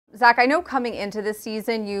Zach, I know coming into this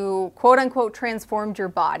season, you quote unquote transformed your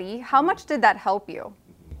body. How much did that help you?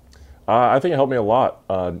 I think it helped me a lot.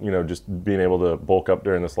 Just being able to bulk up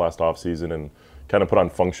during this last off season and kind of put on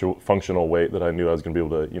functional weight that I knew I was going to be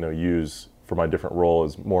able to, use for my different role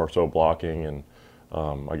is more so blocking and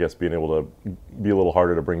I guess being able to be a little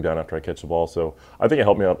harder to bring down after I catch the ball. So I think it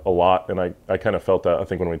helped me out a lot, and I kind of felt that. I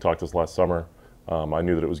think when we talked this last summer, I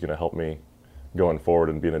knew that it was going to help me going forward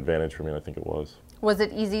and be an advantage for me, and I think it was. Was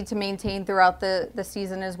it easy to maintain throughout the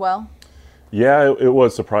season as well? Yeah, it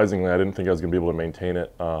was surprisingly. I didn't think I was going to be able to maintain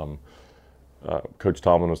it. Coach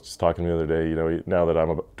Tomlin was just talking to me the other day, now that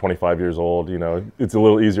I'm about 25 years old, it's a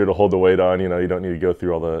little easier to hold the weight on, you don't need to go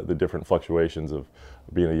through all the different fluctuations of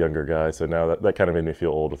being a younger guy. So now that kind of made me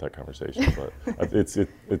feel old with that conversation, but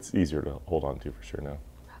it's easier to hold on to for sure now.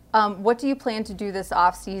 What do you plan to do this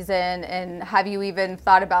off season, and have you even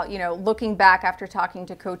thought about, looking back after talking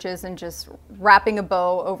to coaches and just wrapping a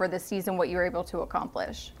bow over the season, what you were able to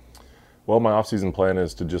accomplish? Well, my off-season plan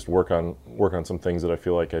is to just work on some things that I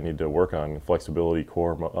feel like I need to work on. Flexibility,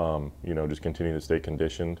 core, just continue to stay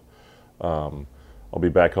conditioned. I'll be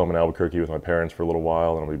back home in Albuquerque with my parents for a little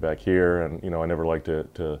while, and I'll be back here. And I never like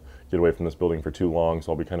to get away from this building for too long,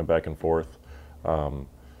 so I'll be kind of back and forth. But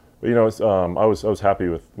I was happy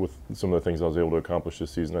with some of the things I was able to accomplish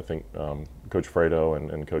this season. I think Coach Fredo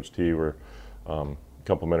and Coach T were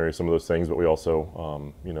complimentary of some of those things, but we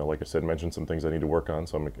also, like I said, mentioned some things I need to work on,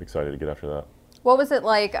 so I'm excited to get after that. What was it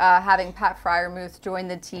like having Pat Freiermuth join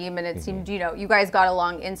the team, and it seemed, you guys got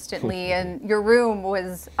along instantly, and your room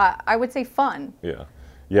was, I would say, fun. Yeah.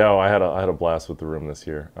 Yeah, well, I had a blast with the room this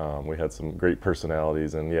year. We had some great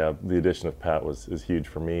personalities, and yeah, the addition of Pat is huge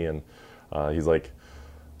for me, and he's like,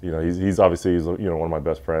 he's obviously one of my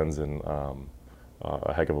best friends, and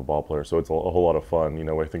a heck of a ball player, so it's a whole lot of fun.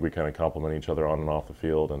 I think we kind of complement each other on and off the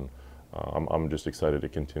field, and I'm just excited to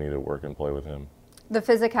continue to work and play with him. The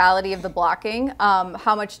physicality of the blocking,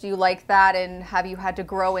 how much do you like that, and have you had to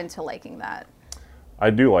grow into liking that?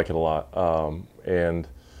 I do like it a lot, and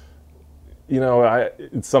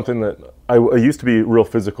it's something that I used to be real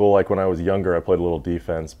physical. Like when I was younger, I played a little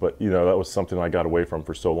defense, but that was something I got away from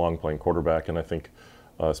for so long playing quarterback, and I think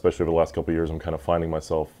especially over the last couple of years, I'm kind of finding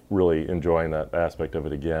myself really enjoying that aspect of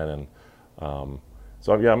it again. And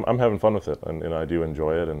so, yeah, I'm having fun with it, and I do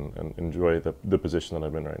enjoy it and enjoy the position that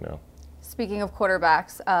I'm in right now. Speaking of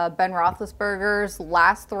quarterbacks, Ben Roethlisberger's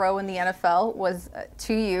last throw in the NFL was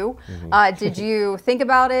to you. Did you think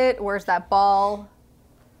about it? Where's that ball?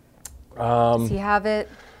 Does he have it?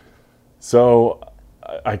 So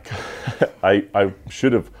I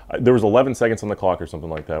should have. There was 11 seconds on the clock or something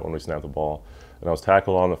like that when we snapped the ball, and I was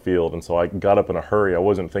tackled on the field, and so I got up in a hurry. I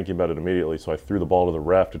wasn't thinking about it immediately, so I threw the ball to the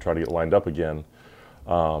ref to try to get lined up again.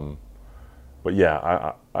 But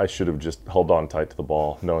yeah, I should have just held on tight to the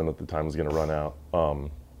ball, knowing that the time was going to run out.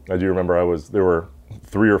 I do remember there were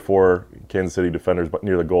 3 or 4 Kansas City defenders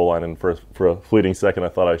near the goal line, and for a fleeting second I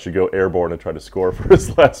thought I should go airborne and try to score for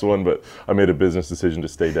his last one, but I made a business decision to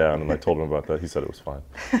stay down, and I told him about that. He said it was fine.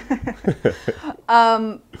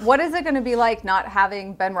 What is it going to be like not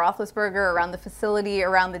having Ben Roethlisberger around the facility,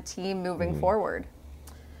 around the team moving forward?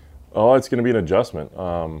 Oh, it's going to be an adjustment.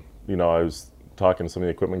 I was talking to some of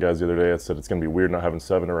the equipment guys the other day. I said it's going to be weird not having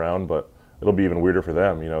 7 around, but it'll be even weirder for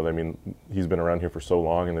them. I mean, he's been around here for so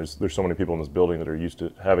long, and there's so many people in this building that are used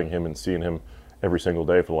to having him and seeing him every single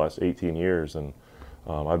day for the last 18 years. And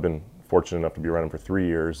I've been fortunate enough to be around him for 3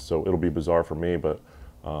 years, so it'll be bizarre for me, but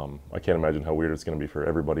I can't imagine how weird it's going to be for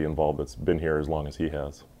everybody involved that's been here as long as he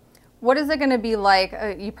has. What is it going to be like?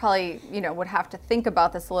 You probably, would have to think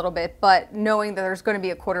about this a little bit, but knowing that there's going to be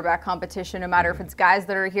a quarterback competition, no matter if it's guys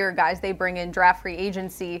that are here, guys they bring in draft free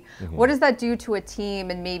agency, what does that do to a team,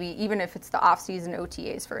 and maybe even if it's the off-season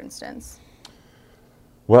OTAs, for instance?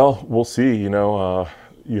 Well, we'll see.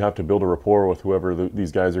 You have to build a rapport with whoever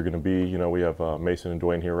these guys are going to be. We have Mason and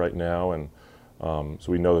Dwayne here right now, and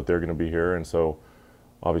so we know that they're going to be here, and so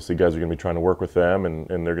obviously guys are going to be trying to work with them, and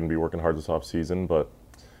they're going to be working hard this off-season, but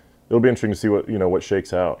it'll be interesting to see what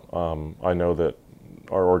shakes out. I know that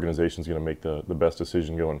our organization is going to make the best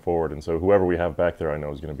decision going forward, and so whoever we have back there, I know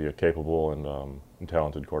is going to be a capable and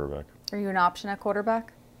talented quarterback. Are you an option at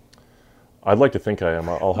quarterback? I'd like to think I am.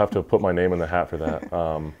 I'll have to put my name in the hat for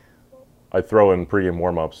that. I throw in pregame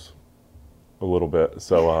warm-ups a little bit,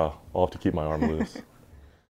 so I'll have to keep my arm loose.